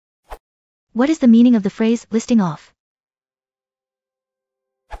What is the meaning of the phrase, listing off?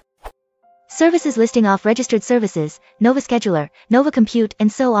 Services listing off registered services, Nova Scheduler, Nova Compute,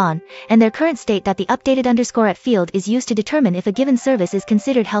 and so on, and their current state that the updated underscore at field is used to determine if a given service is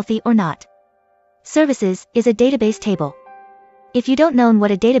considered healthy or not. Services is a database table. If you don't know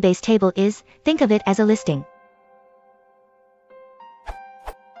what a database table is, think of it as a listing.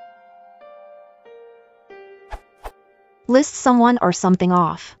 List someone or something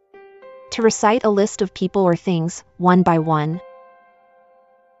off. To recite a list of people or things, one by one.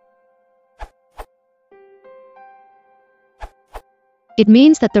 It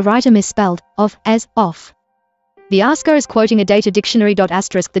means that the writer misspelled of as off. The asker is quoting a data dictionary.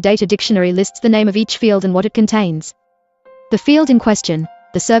 The data dictionary lists the name of each field and what it contains. The field in question,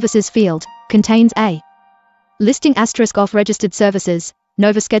 the services field, contains a listing off registered services,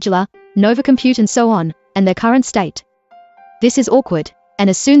 Nova Scheduler, Nova Compute, and so on, and their current state. This is awkward, and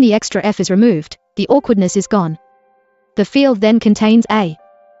as soon the extra F is removed, the awkwardness is gone. The field then contains a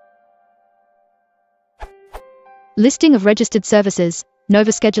listing of registered services,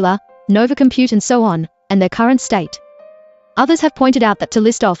 Nova Scheduler, Nova Compute, and so on, and their current state. Others have pointed out that to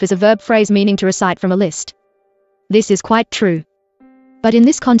list off is a verb phrase meaning to recite from a list. This is quite true. But in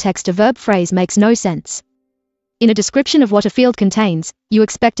this context a verb phrase makes no sense. In a description of what a field contains, you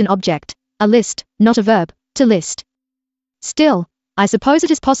expect an object, a list, not a verb, to list. Still, I suppose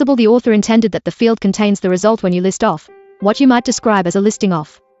it is possible the author intended that the field contains the result when you list off, what you might describe as a listing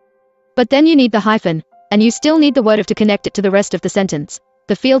off. But then you need the hyphen, and you still need the word of to connect it to the rest of the sentence.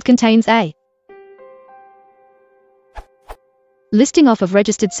 The field contains a listing off of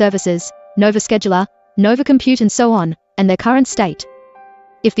registered services, Nova Scheduler, Nova Compute, and so on, and their current state.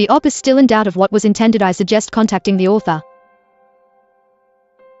 If the op is still in doubt of what was intended, I suggest contacting the author.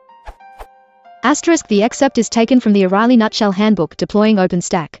 Asterisk, the excerpt is taken from the O'Reilly Nutshell Handbook Deploying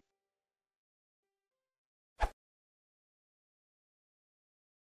OpenStack.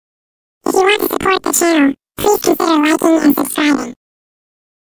 If you want to support the channel, please consider liking and subscribing.